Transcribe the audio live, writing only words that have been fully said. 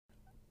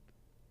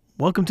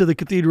Welcome to the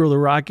Cathedral of the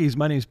Rockies.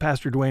 My name is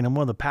Pastor Dwayne. I'm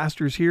one of the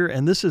pastors here,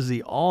 and this is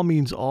the All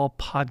Means All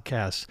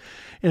podcast.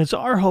 And it's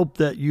our hope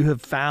that you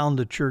have found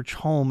a church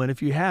home. And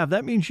if you have,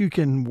 that means you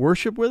can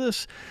worship with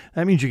us.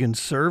 That means you can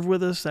serve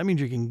with us. That means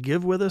you can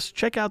give with us.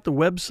 Check out the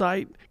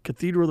website,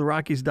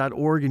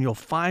 cathedraloftheRockies.org, and you'll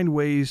find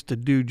ways to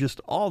do just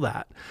all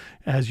that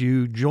as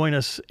you join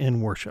us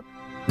in worship.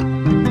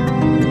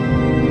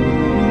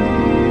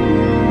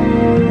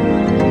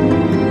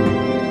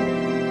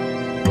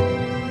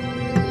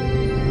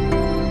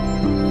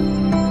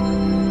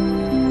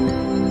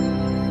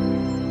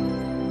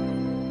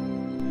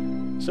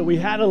 So we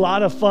had a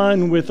lot of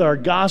fun with our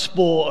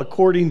Gospel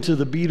According to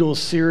the Beatles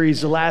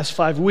series the last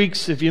 5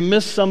 weeks. If you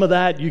missed some of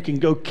that, you can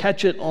go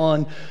catch it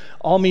on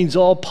All Means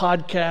All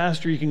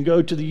podcast, or you can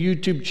go to the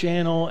YouTube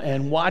channel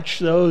and watch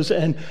those,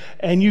 and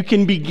you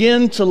can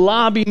begin to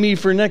lobby me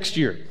for next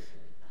year.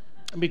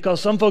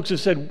 Because some folks have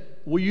said,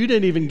 well, you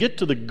didn't even get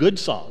to the good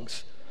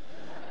songs,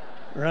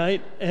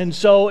 right? And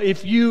so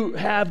if you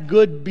have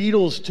good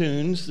Beatles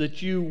tunes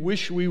that you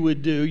wish we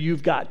would do,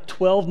 you've got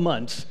 12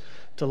 months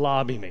to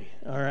lobby me,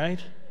 all right?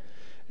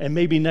 And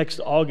maybe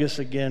next August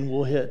again,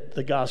 we'll hit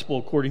the Gospel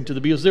According to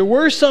the Beatles. There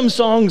were some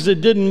songs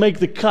that didn't make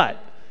the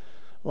cut,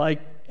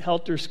 like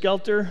Helter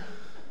Skelter,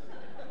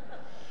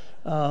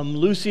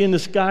 Lucy in the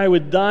Sky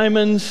with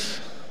Diamonds,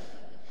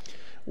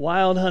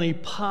 Wild Honey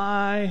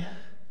Pie,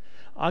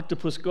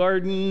 Octopus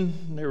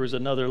Garden. There was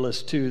another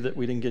list too that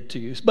we didn't get to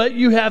use, but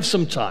you have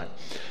some time.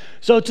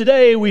 So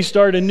today we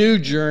start a new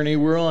journey.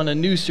 We're on a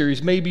new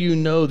series. Maybe you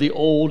know the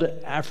old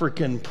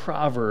African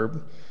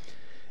proverb,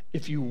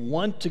 if you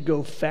want to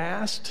go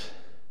fast,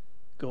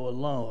 go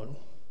alone.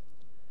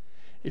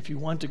 If you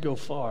want to go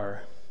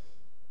far,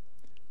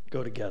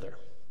 go together.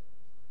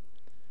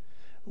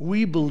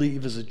 We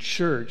believe as a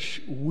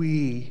church,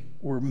 we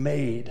were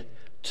made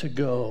to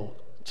go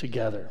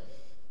together.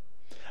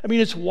 I mean,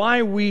 it's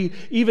why we,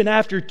 even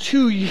after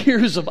 2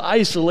 years of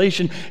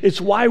isolation, it's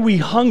why we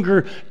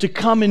hunger to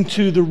come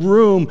into the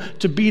room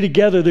to be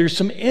together. There's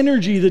some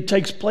energy that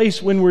takes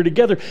place when we're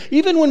together,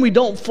 even when we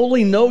don't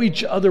fully know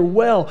each other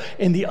well.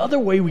 And the other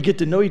way we get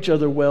to know each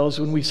other well is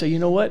when we say, you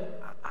know what?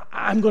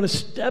 I'm going to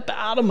step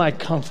out of my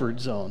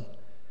comfort zone.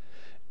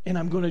 And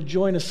I'm going to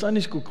join a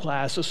Sunday school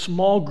class, a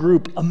small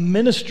group, a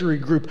ministry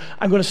group.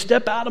 I'm going to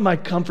step out of my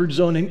comfort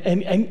zone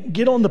and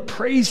get on the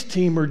praise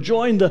team or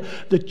join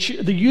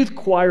the youth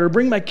choir or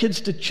bring my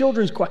kids to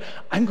children's choir.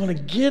 I'm going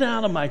to get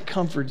out of my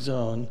comfort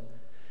zone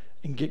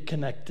and get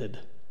connected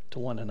to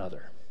one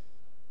another.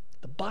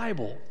 The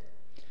Bible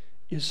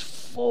is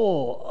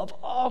full of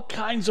all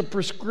kinds of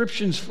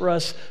prescriptions for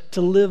us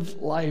to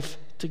live life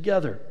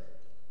together.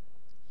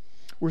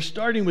 We're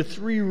starting with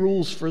 3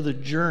 rules for the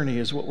journey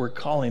is what we're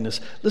calling this.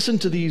 Listen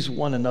to these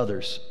one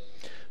another's.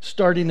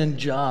 Starting in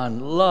John,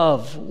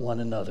 love one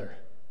another.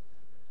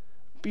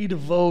 Be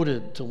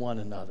devoted to one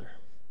another.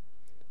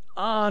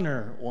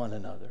 Honor one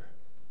another.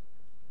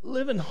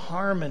 Live in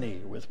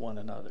harmony with one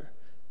another.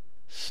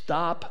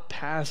 Stop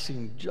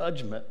passing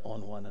judgment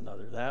on one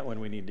another. That one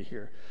we need to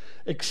hear.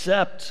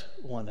 Accept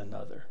one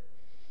another.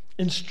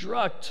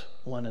 Instruct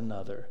one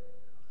another.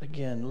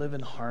 Again, live in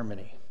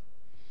harmony.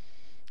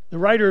 The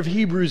writer of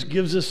Hebrews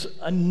gives us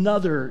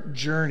another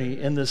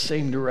journey in the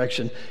same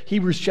direction.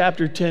 Hebrews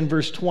chapter 10,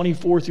 verse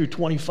 24 through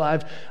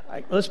 25.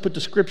 Let's put the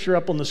scripture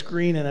up on the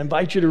screen, and I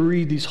invite you to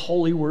read these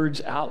holy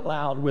words out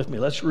loud with me.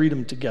 Let's read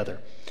them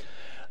together.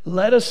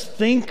 Let us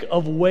think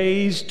of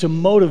ways to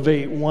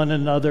motivate one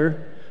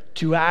another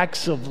to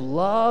acts of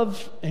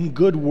love and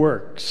good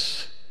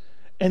works.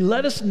 And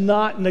let us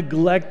not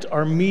neglect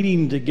our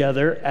meeting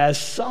together as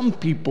some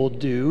people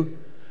do,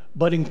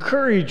 but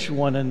encourage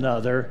one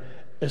another,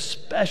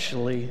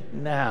 especially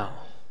now.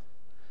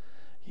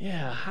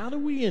 Yeah, how do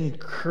we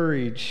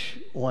encourage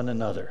one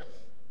another?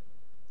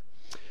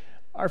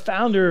 Our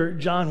founder,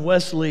 John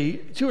Wesley,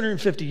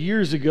 250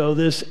 years ago,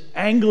 this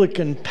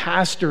Anglican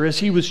pastor, as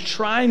he was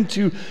trying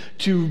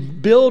to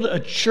build a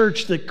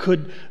church that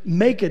could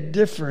make a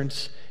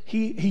difference,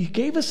 he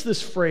gave us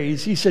this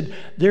phrase. He said,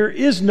 there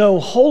is no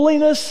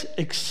holiness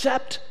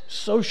except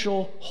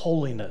social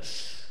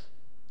holiness.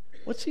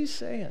 What's he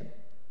saying?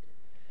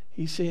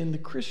 He's saying the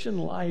Christian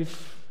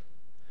life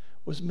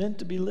was meant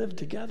to be lived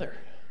together.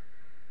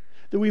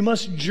 That we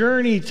must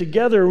journey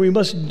together. We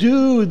must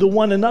do the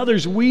one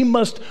another's. We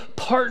must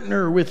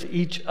partner with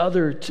each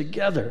other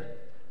together.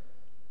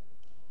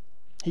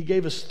 He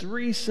gave us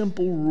 3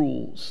 simple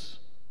rules.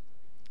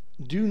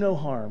 Do no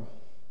harm.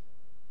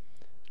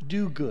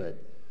 Do good.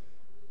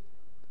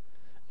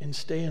 And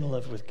stay in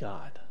love with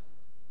God.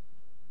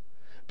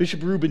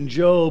 Bishop Reuben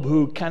Job,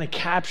 who kind of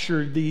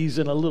captured these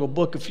in a little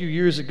book a few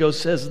years ago,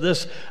 says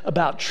this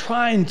about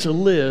trying to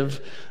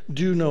live,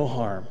 do no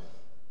harm.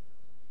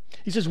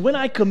 He says, when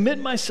I commit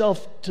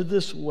myself to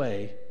this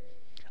way,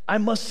 I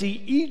must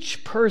see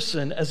each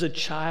person as a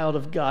child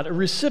of God, a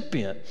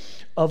recipient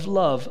of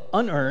love,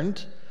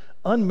 unearned,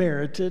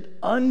 unmerited,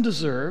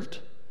 undeserved,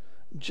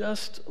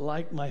 just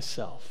like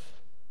myself.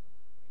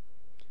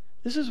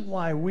 This is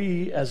why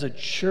we as a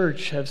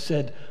church have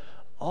said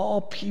all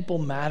people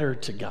matter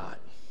to God.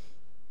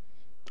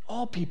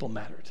 all people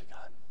matter to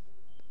God.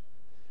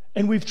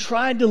 And we've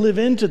tried to live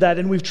into that,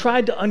 and we've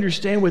tried to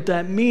understand what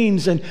that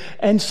means.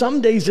 And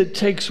some days it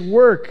takes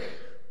work.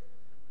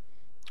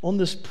 On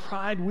this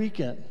Pride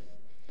weekend,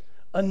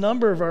 a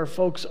number of our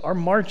folks are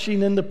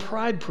marching in the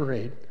Pride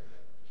Parade.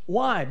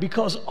 Why?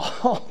 Because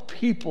all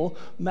people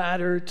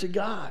matter to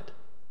God.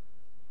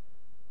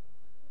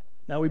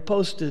 Now, we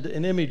posted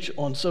an image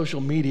on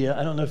social media.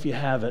 I don't know if you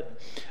have it.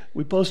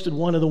 We posted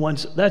one of the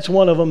ones. That's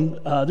one of them.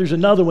 There's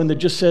another one that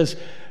just says,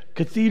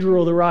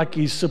 Cathedral of the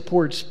Rockies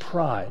supports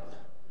Pride.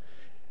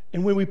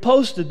 And when we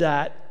posted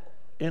that,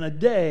 in a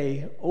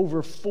day,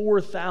 over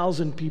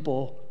 4,000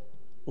 people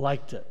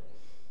liked it.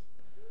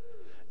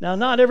 Now,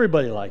 not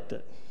everybody liked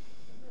it.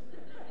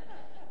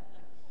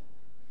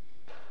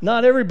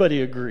 Not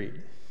everybody agreed.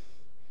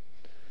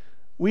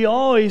 We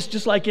always,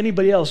 just like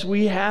anybody else,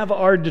 we have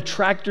our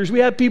detractors. We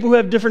have people who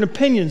have different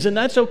opinions, and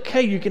that's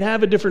okay. You can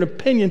have a different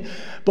opinion,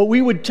 but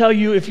we would tell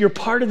you, if you're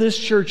part of this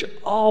church,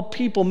 all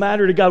people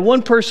matter to God.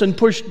 One person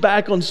pushed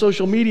back on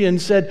social media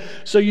and said,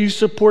 so you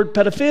support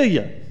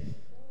pedophilia?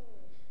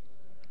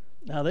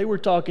 Now, they were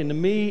talking to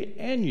me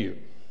and you.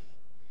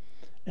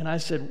 And I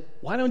said,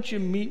 why don't you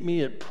meet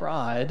me at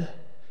Pride,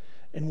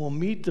 and we'll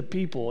meet the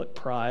people at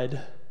Pride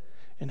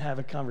and have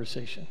a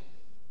conversation.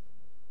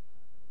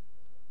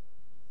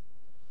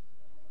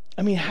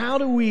 I mean, how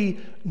do we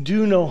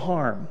do no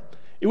harm?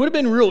 It would have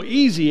been real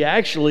easy,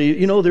 actually.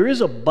 You know, there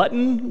is a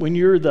button when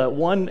you're the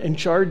one in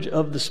charge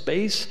of the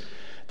space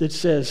that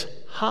says,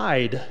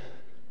 hide.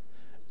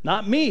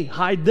 Not me,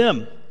 hide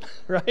them,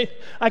 right?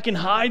 I can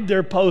hide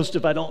their post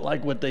if I don't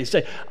like what they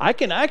say. I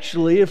can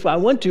actually, if I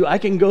want to, I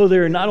can go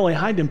there and not only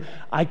hide them,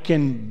 I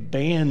can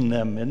ban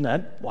them.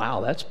 And wow,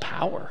 that's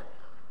power.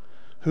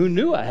 Who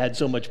knew I had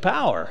so much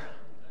power?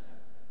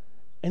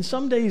 And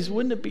some days,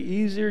 wouldn't it be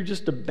easier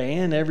just to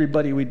ban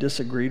everybody we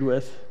disagreed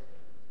with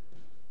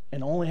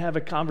and only have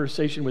a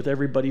conversation with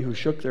everybody who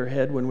shook their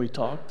head when we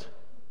talked?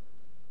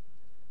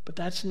 But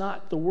that's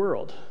not the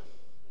world.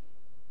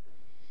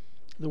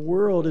 The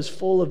world is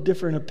full of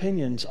different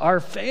opinions. Our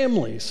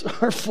families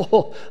are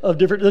full of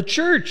different, the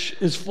church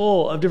is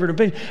full of different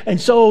opinions.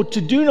 And so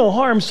to do no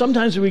harm,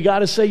 sometimes we got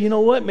to say, you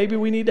know what, maybe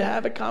we need to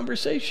have a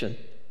conversation.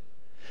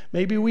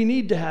 Maybe we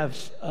need to have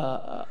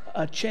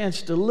a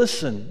chance to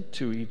listen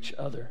to each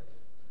other.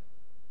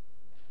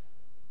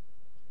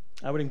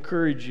 I would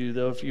encourage you,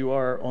 though, if you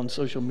are on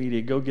social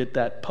media, go get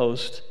that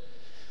post,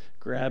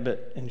 grab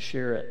it, and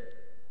share it,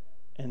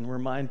 and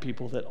remind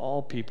people that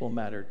all people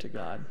matter to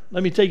God.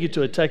 Let me take you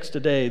to a text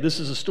today. This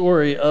is a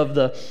story of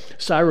the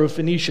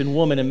Syrophoenician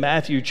woman in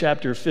Matthew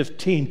chapter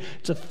 15.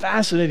 It's a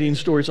fascinating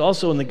story. It's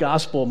also in the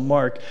Gospel of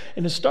Mark,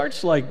 and it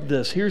starts like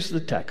this. Here's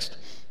the text.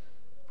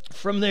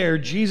 From there,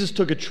 Jesus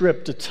took a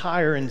trip to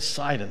Tyre and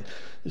Sidon.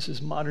 This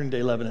is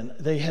modern-day Lebanon.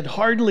 They had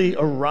hardly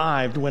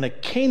arrived when a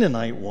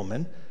Canaanite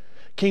woman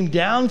came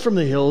down from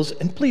the hills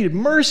and pleaded,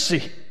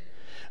 "Mercy,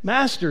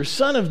 Master,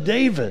 Son of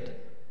David,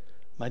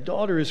 my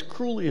daughter is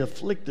cruelly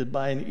afflicted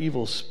by an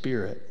evil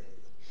spirit."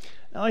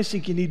 Now, I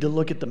think you need to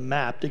look at the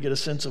map to get a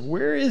sense of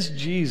where is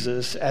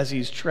Jesus as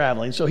he's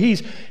traveling. So he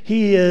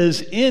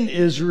is in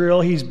Israel.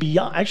 He's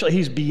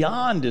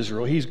beyond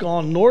Israel. He's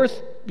gone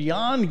north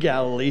beyond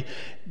Galilee.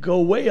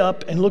 Go way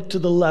up and look to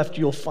the left.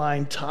 You'll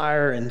find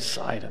Tyre and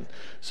Sidon.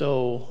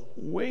 So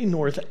way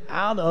north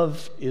out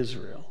of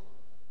Israel.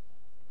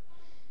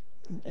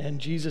 And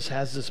Jesus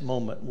has this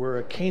moment where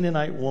a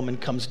Canaanite woman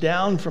comes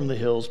down from the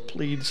hills,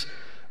 pleads,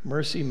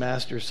 "Mercy,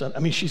 Master, Son." I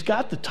mean, she's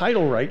got the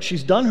title right.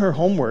 She's done her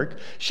homework.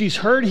 She's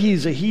heard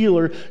he's a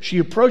healer. She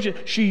approaches,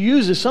 she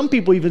uses, some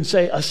people even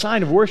say, a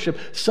sign of worship,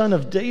 "Son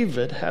of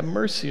David, have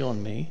mercy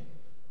on me."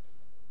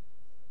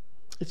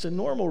 It's a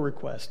normal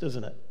request,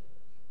 isn't it?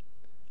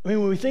 I mean,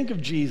 when we think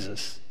of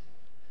Jesus,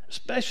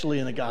 especially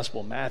in the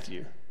Gospel of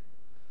Matthew,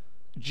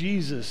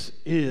 Jesus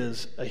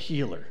is a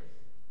healer.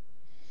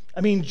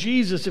 I mean,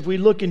 Jesus, if we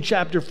look in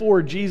chapter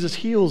 4, Jesus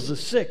heals the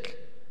sick.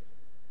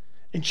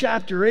 In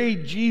chapter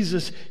 8,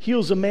 Jesus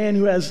heals a man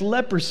who has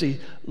leprosy.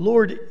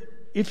 "Lord,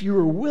 if you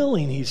are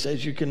willing," he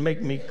says, "you can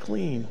make me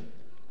clean."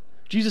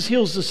 Jesus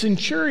heals the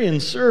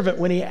centurion's servant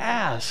when he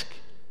asks.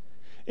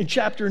 In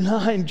chapter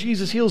 9,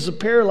 Jesus heals the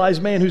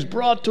paralyzed man who's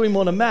brought to him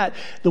on a mat,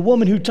 the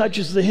woman who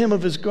touches the hem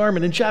of his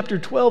garment. In chapter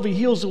 12, he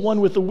heals the one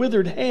with the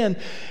withered hand.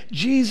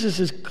 Jesus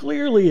is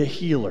clearly a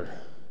healer.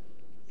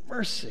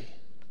 "Mercy,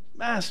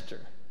 Master,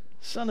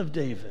 Son of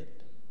David,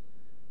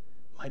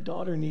 my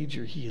daughter needs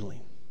your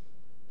healing."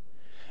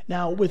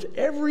 Now, with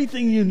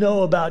everything you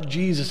know about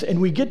Jesus, and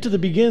we get to the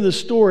beginning of the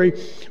story,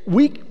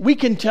 we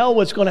can tell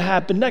what's going to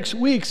happen next.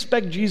 We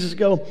expect Jesus to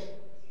go,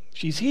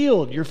 "She's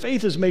healed. Your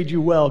faith has made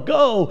you well.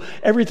 Go.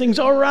 Everything's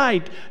all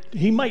right."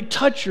 He might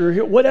touch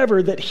her,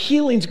 whatever, that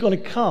healing's going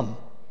to come.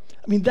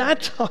 I mean,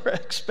 that's our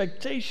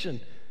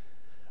expectation.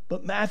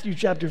 But Matthew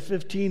chapter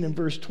 15 and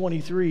verse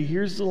 23,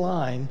 here's the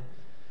line.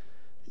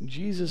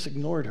 Jesus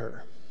ignored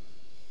her.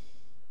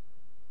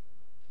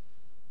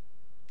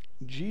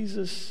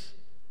 Jesus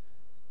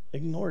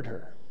ignored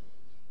her.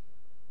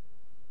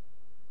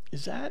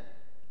 Is that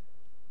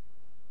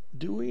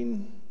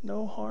doing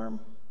no harm?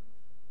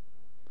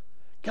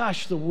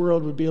 Gosh, the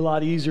world would be a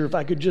lot easier if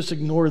I could just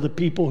ignore the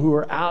people who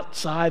are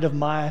outside of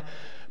my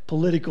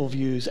political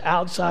views,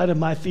 outside of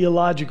my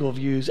theological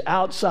views,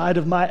 outside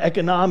of my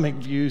economic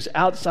views,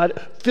 outside,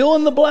 fill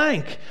in the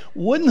blank.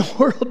 Wouldn't the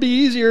world be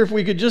easier if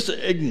we could just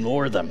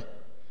ignore them?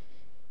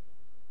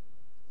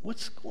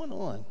 What's going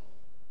on?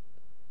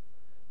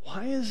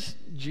 Why is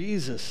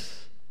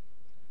Jesus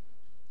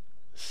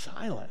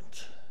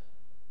silent?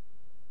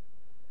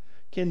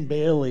 Ken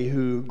Bailey,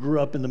 who grew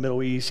up in the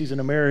Middle East, he's an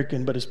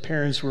American, but his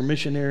parents were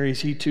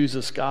missionaries. He too is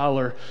a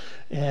scholar,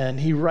 and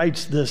he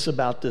writes this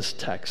about this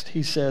text.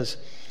 He says,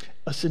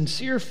 a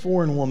sincere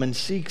foreign woman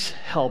seeks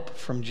help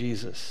from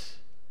Jesus.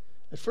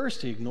 At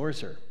first, he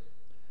ignores her.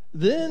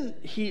 Then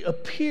he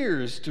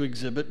appears to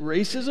exhibit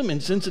racism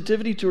and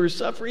sensitivity to her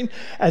suffering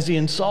as he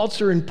insults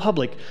her in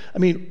public. I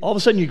mean, all of a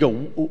sudden you go,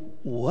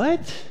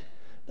 what?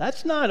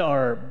 That's not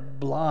our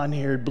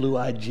blonde-haired,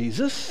 blue-eyed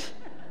Jesus,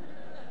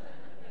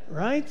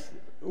 right?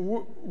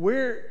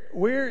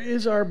 Where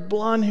is our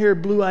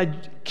blonde-haired,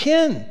 blue-eyed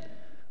Ken?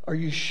 Are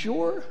you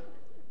sure?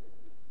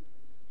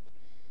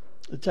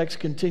 The text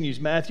continues,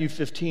 Matthew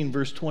 15,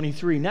 verse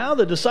 23. Now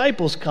the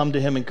disciples come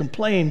to him and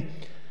complain,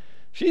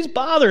 she's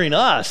bothering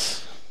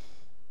us.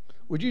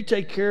 Would you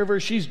take care of her?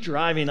 She's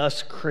driving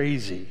us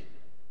crazy.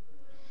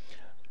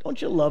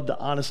 Don't you love the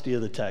honesty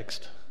of the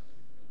text?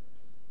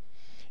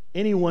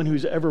 Anyone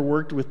who's ever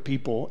worked with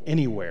people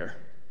anywhere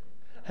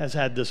has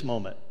had this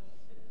moment,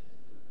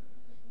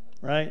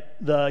 right?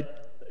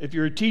 If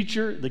you're a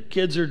teacher, the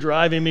kids are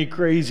driving me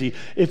crazy.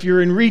 If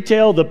you're in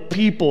retail,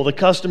 the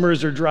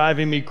customers are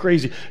driving me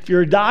crazy. If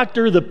you're a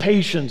doctor, the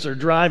patients are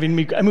driving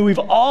me. I mean,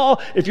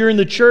 if you're in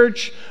the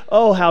church,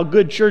 oh, how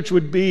good church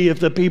would be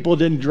if the people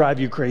didn't drive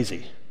you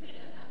crazy.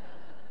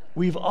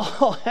 We've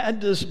all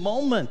had this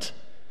moment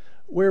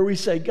where we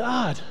say,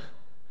 God,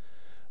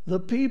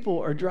 the people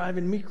are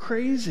driving me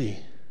crazy.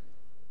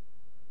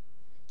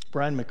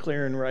 Brian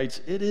McLaren writes,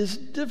 it is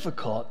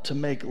difficult to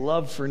make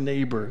love for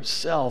neighbor,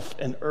 self,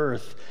 and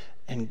earth,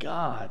 and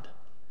God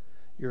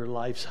your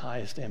life's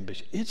highest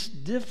ambition. It's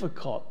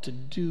difficult to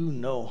do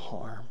no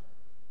harm.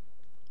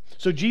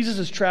 So Jesus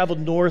has traveled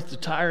north to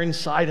Tyre and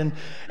Sidon,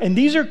 and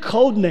these are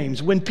code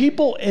names. When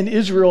people in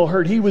Israel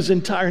heard he was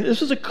in Tyre,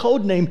 this was a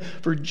code name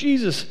for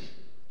Jesus.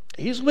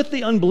 He's with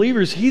the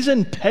unbelievers. He's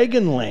in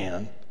pagan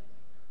land.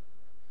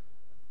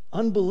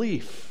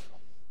 Unbelief.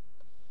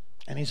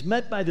 And he's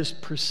met by this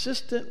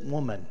persistent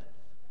woman,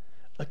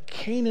 a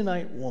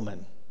Canaanite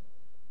woman,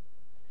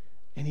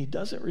 and he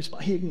doesn't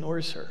respond. He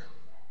ignores her.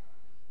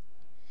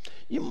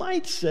 You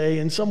might say,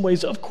 in some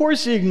ways, of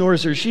course he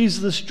ignores her. She's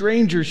the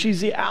stranger.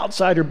 She's the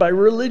outsider by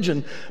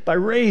religion, by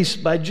race,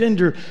 by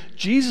gender.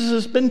 Jesus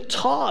has been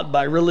taught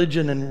by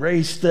religion and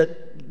race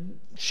that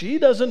she's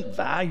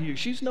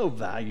no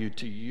value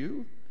to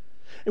you.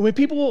 And when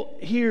people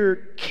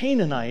hear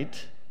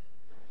Canaanite,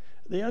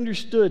 they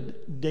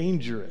understood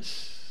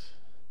dangerous.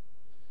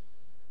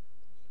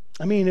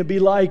 I mean, it'd be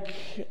like,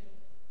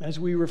 as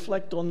we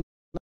reflect on,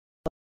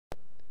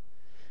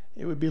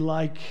 it would be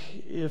like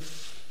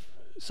if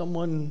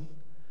someone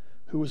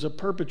who was a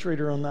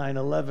perpetrator on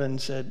 9/11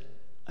 said,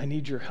 I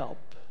need your help.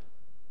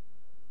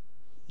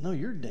 No,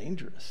 you're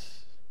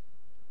dangerous.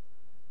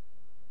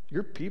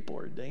 Your people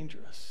are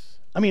dangerous.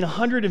 I mean,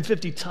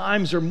 150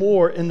 times or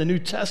more in the New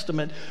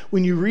Testament,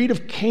 when you read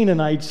of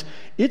Canaanites,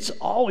 it's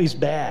always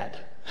bad.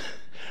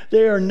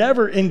 They are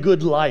never in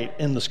good light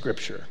in the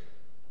Scripture.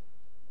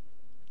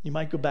 You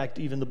might go back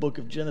to even the book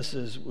of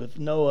Genesis with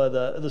Noah,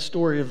 the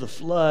story of the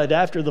flood.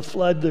 After the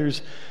flood,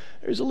 there's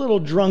a little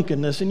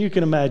drunkenness, and you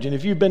can imagine,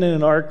 if you've been in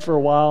an ark for a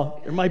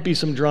while, there might be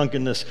some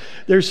drunkenness.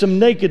 There's some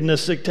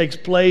nakedness that takes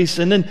place,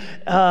 and then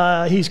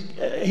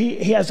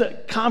he has a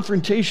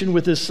confrontation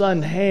with his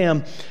son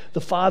Ham, the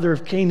father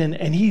of Canaan,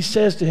 and he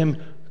says to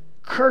him,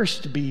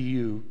 cursed be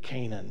you,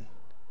 Canaan.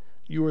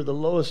 You are the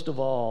lowest of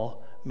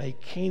all. May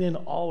Canaan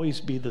always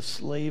be the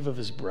slave of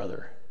his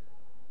brother.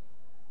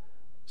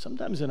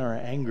 Sometimes in our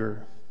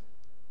anger,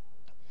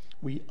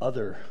 we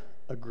other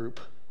a group.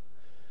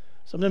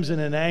 Sometimes in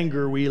an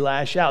anger, we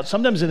lash out.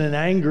 Sometimes in an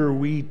anger,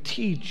 we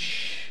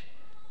teach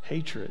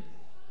hatred.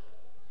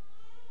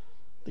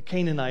 The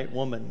Canaanite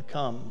woman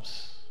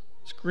comes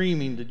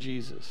screaming to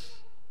Jesus,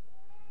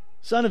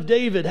 Son of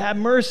David, have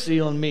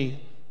mercy on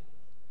me.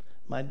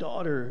 My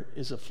daughter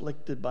is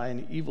afflicted by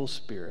an evil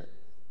spirit.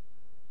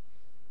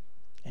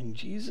 And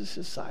Jesus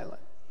is silent.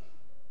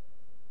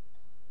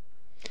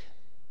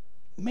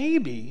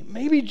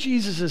 Maybe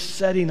Jesus is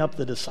setting up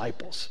the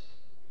disciples.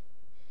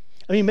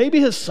 I mean, maybe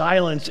his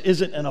silence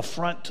isn't an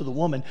affront to the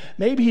woman.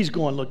 Maybe he's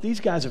going, look,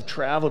 these guys have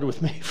traveled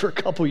with me for a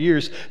couple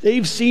years.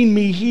 They've seen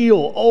me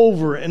heal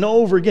over and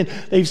over again.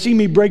 They've seen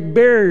me break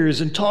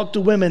barriers and talk to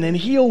women and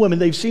heal women.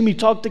 They've seen me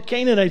talk to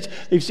Canaanites.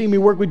 They've seen me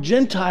work with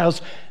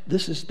Gentiles.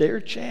 This is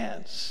their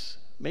chance.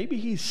 Maybe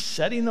he's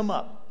setting them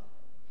up.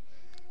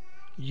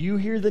 You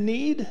hear the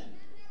need?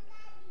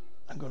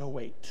 I'm going to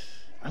wait.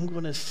 I'm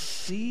going to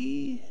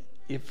see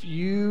if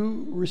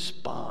you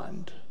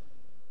respond.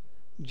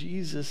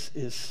 Jesus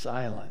is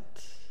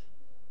silent.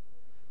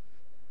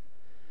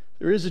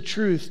 There is a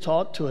truth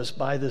taught to us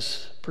by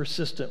this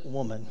persistent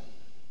woman.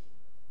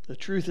 The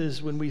truth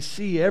is, when we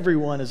see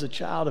everyone as a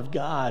child of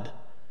God,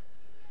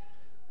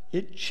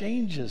 it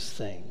changes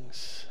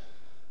things.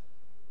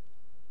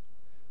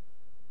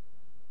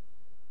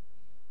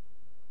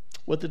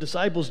 What the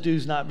disciples do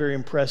is not very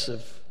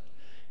impressive.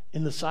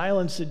 In the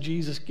silence that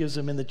Jesus gives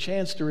them and the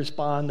chance to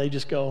respond, they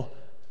just go,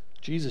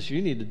 Jesus,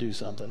 you need to do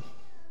something.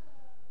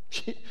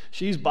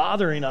 She's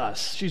bothering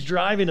us. She's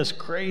driving us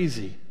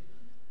crazy.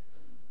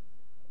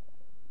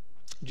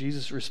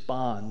 Jesus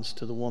responds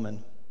to the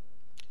woman.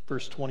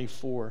 Verse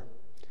 24,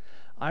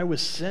 I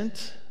was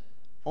sent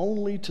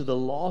only to the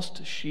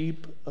lost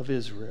sheep of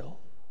Israel.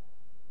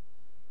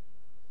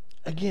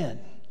 Again,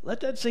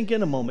 let that sink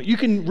in a moment. You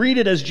can read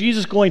it as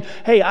Jesus going,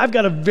 hey, I've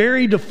got a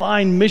very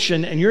defined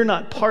mission and you're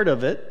not part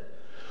of it.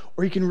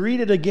 Or you can read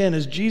it again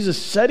as Jesus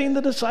setting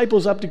the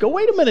disciples up to go,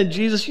 wait a minute,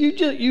 Jesus,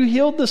 you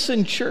healed the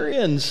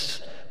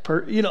centurions.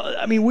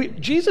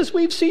 Jesus,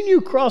 we've seen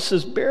you cross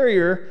this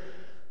barrier.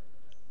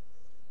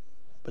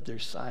 But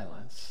there's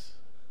silence.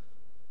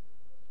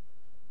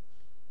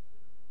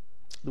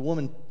 The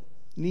woman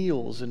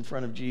kneels in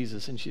front of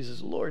Jesus and she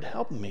says, Lord,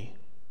 help me.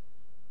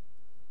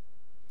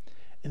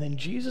 And then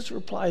Jesus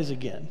replies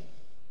again,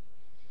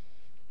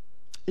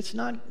 it's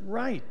not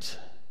right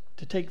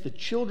to take the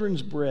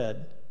children's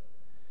bread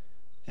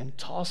and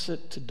toss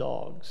it to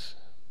dogs.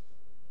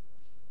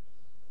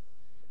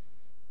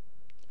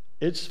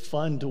 It's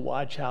fun to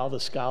watch how the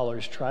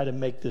scholars try to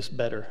make this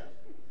better.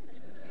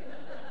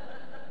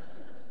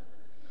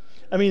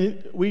 I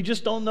mean, we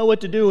just don't know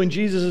what to do when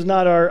Jesus is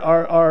not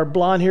our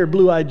blonde-haired,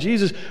 blue-eyed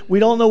Jesus. We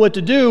don't know what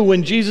to do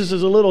when Jesus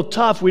is a little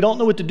tough. We don't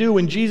know what to do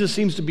when Jesus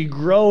seems to be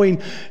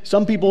growing.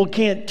 Some people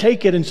can't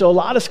take it. And so a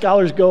lot of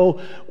scholars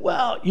go,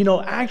 well,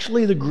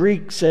 actually the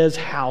Greek says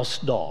house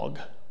dog.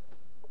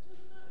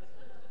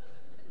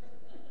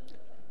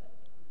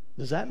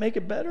 Does that make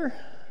it better?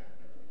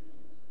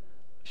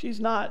 She's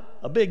not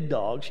a big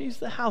dog.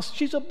 She's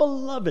a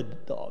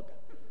beloved dog.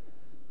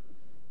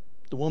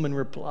 The woman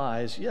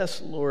replies,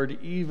 yes, Lord,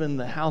 even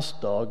the house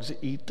dogs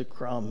eat the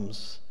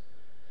crumbs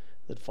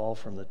that fall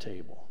from the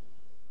table.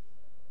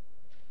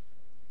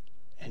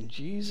 And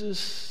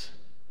Jesus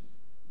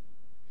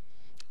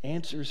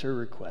answers her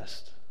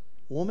request.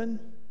 Woman,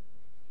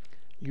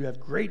 you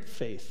have great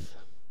faith.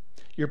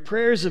 Your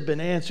prayers have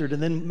been answered.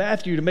 And then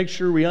Matthew, to make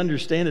sure we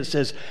understand it,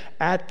 says,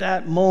 at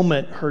that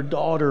moment, her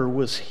daughter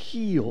was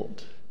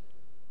healed.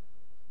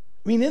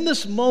 I mean, in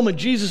this moment,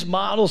 Jesus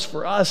models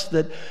for us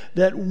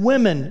that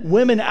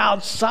women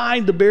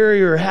outside the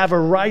barrier have a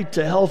right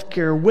to health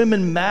care.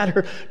 Women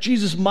matter.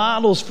 Jesus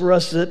models for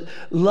us that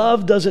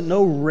love doesn't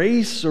know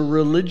race or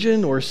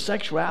religion or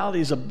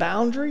sexuality as a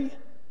boundary.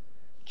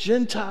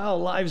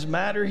 Gentile lives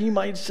matter, he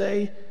might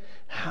say.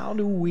 How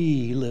do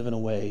we live in a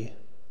way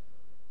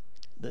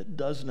that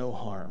does no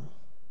harm?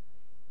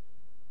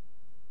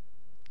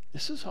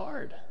 This is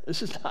hard.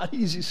 This is not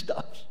easy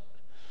stuff.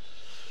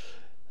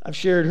 I've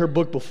shared her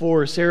book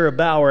before. Sarah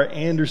Bauer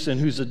Anderson,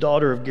 who's the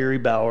daughter of Gary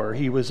Bauer.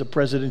 He was he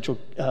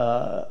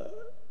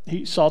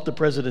sought the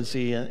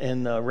presidency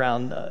in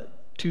around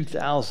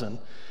 2000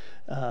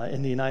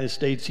 in the United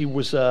States. He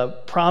was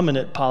a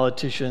prominent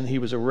politician. He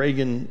was a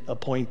Reagan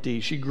appointee.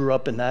 She grew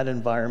up in that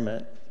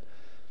environment.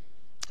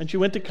 And she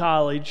went to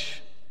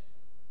college.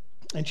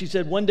 And she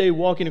said one day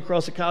walking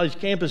across the college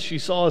campus, she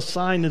saw a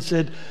sign that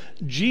said,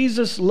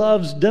 Jesus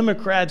loves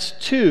Democrats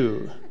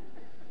too.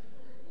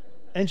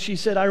 And she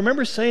said, I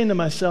remember saying to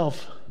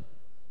myself,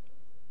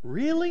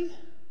 really?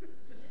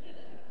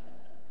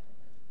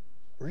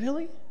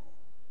 Really?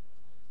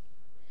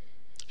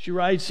 She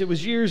writes, it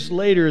was years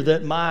later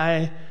that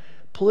my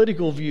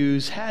political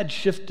views had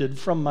shifted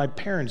from my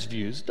parents'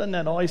 views. Doesn't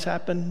that always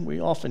happen? We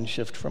often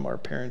shift from our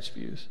parents'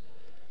 views.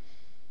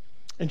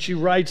 And she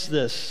writes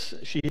this.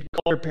 She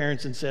called her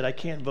parents and said, I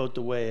can't vote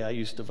the way I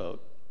used to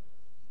vote.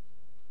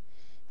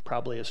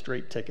 Probably a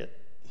straight ticket.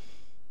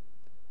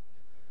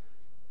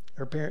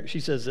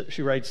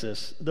 She writes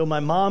this, though my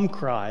mom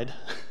cried,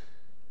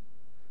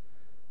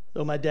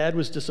 though my dad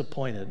was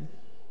disappointed,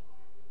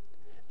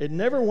 it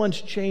never once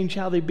changed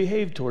how they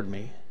behaved toward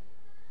me.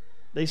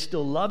 They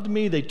still loved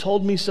me, they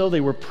told me so,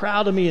 they were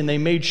proud of me, and they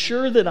made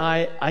sure that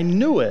I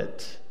knew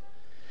it.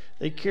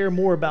 They care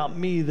more about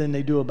me than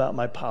they do about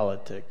my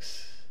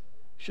politics.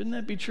 Shouldn't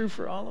that be true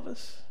for all of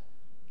us?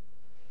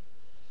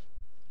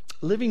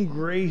 Living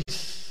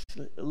grace,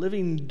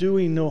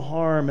 doing no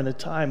harm in a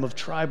time of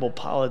tribal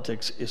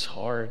politics is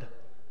hard.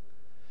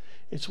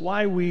 It's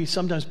why we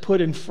sometimes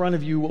put in front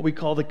of you what we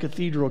call the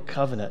cathedral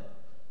covenant.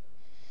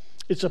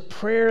 It's a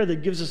prayer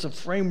that gives us a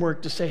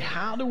framework to say,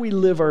 how do we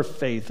live our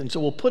faith? And so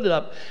we'll put it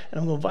up, and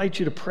I'm going to invite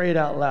you to pray it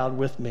out loud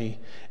with me.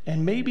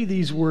 And maybe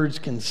these words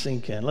can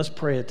sink in. Let's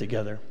pray it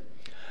together.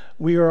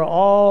 We are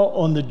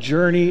all on the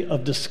journey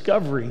of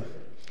discovery,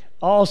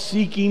 all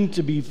seeking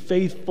to be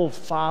faithful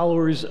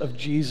followers of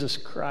Jesus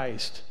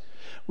Christ.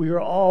 We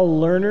are all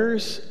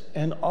learners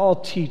and all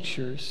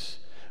teachers.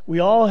 We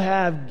all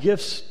have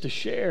gifts to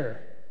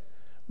share.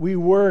 We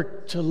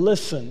work to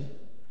listen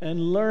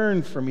and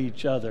learn from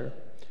each other.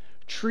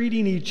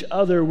 treating each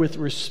other with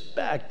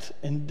respect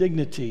and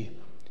dignity.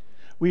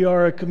 We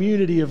are a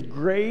community of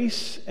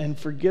grace and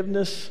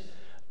forgiveness,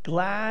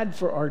 glad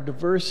for our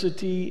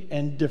diversity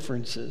and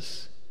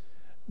differences.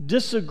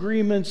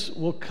 Disagreements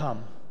will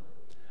come,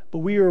 but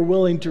we are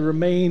willing to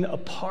remain a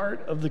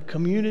part of the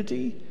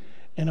community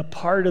and a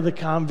part of the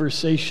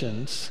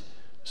conversations,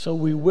 so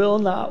we will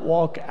not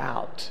walk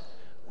out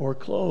or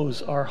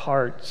close our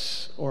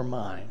hearts or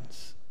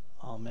minds.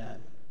 Amen.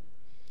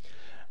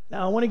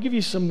 Now, I want to give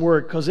you some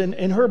work, because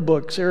in her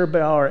book, Sarah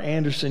Bauer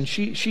Anderson,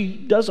 she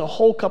does a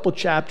whole couple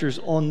chapters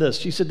on this.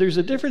 She said there's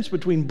a difference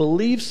between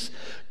beliefs,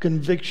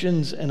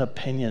 convictions, and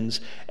opinions,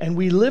 and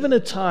we live in a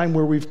time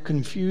where we've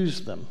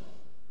confused them.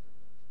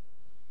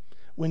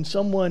 When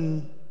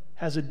someone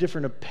has a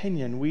different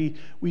opinion,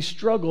 we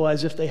struggle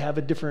as if they have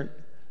a different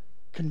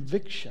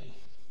conviction.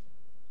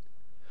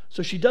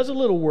 So she does a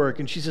little work,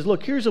 and she says,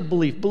 look, here's a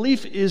belief.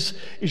 Belief is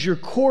your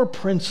core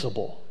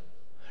principle.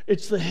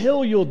 It's the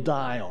hill you'll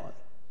die on.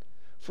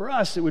 For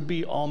us, it would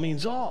be all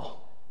means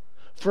all.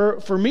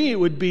 For me, it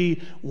would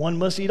be one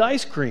must eat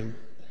ice cream,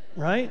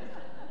 right?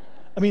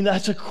 I mean,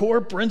 that's a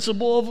core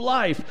principle of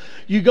life.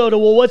 You go to,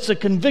 well, what's a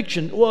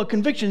conviction? Well, a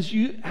conviction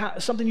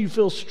is something you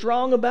feel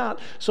strong about,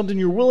 something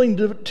you're willing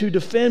to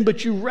defend,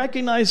 but you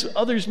recognize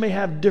others may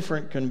have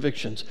different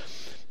convictions.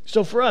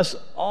 So for us,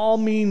 all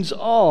means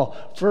all.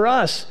 For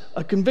us,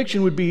 a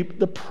conviction would be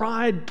the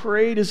Pride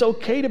Parade is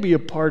okay to be a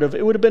part of.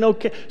 It would have been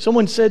okay.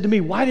 Someone said to me,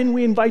 why didn't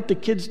we invite the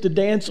kids to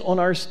dance on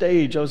our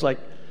stage? I was like,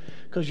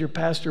 because your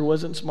pastor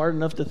wasn't smart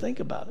enough to think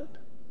about it.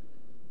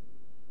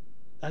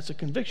 That's a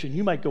conviction.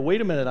 You might go,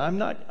 wait a minute,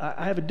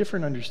 I have a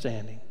different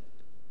understanding.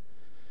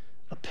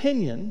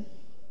 Opinion,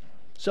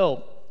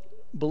 so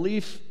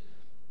belief,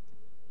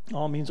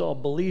 all means all.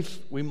 Belief,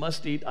 we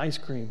must eat ice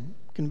cream.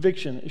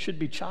 Conviction, it should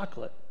be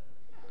chocolate.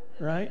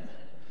 Right?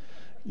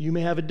 You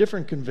may have a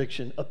different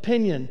conviction.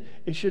 Opinion,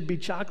 it should be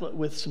chocolate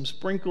with some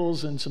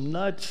sprinkles and some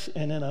nuts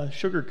and then a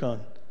sugar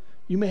cone.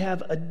 You may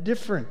have a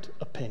different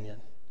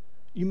opinion.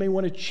 You may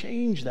want to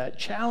change that,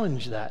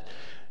 challenge that.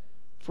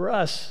 For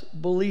us,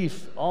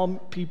 belief, all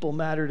people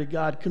matter to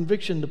God.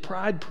 Conviction, the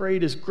Pride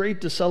Parade is great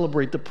to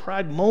celebrate. The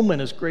Pride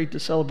moment is great to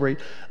celebrate.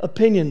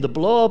 Opinion, the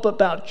blow up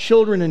about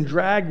children and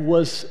drag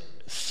was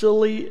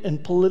silly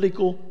and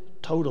political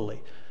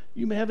totally.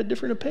 You may have a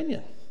different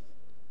opinion.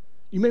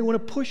 You may want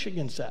to push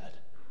against that.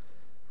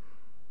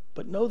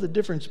 But know the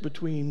difference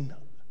between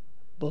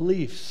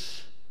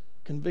beliefs,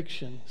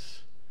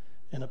 convictions,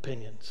 and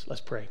opinions. Let's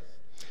pray.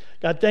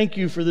 God, thank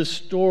you for this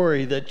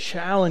story that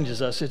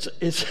challenges us.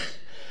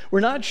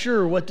 We're not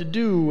sure what to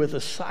do with a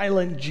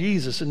silent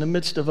Jesus in the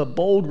midst of a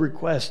bold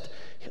request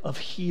of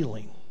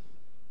healing.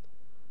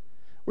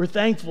 We're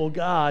thankful,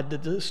 God,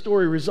 that the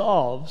story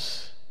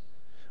resolves.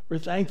 We're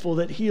thankful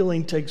that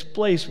healing takes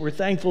place. We're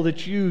thankful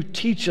that you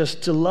teach us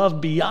to love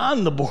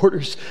beyond the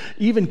borders,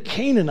 even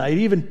Canaanite,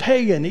 even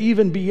pagan,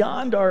 even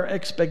beyond our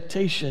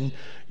expectation.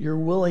 You're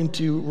willing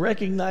to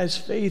recognize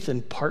faith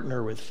and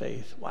partner with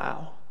faith.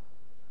 Wow.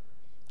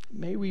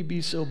 May we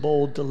be so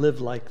bold to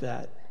live like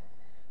that.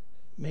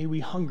 May we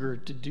hunger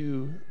to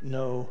do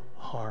no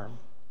harm.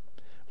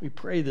 We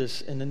pray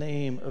this in the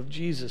name of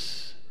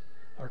Jesus,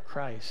 our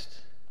Christ.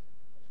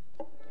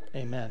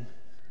 Amen.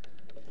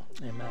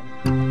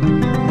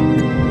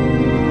 Amen.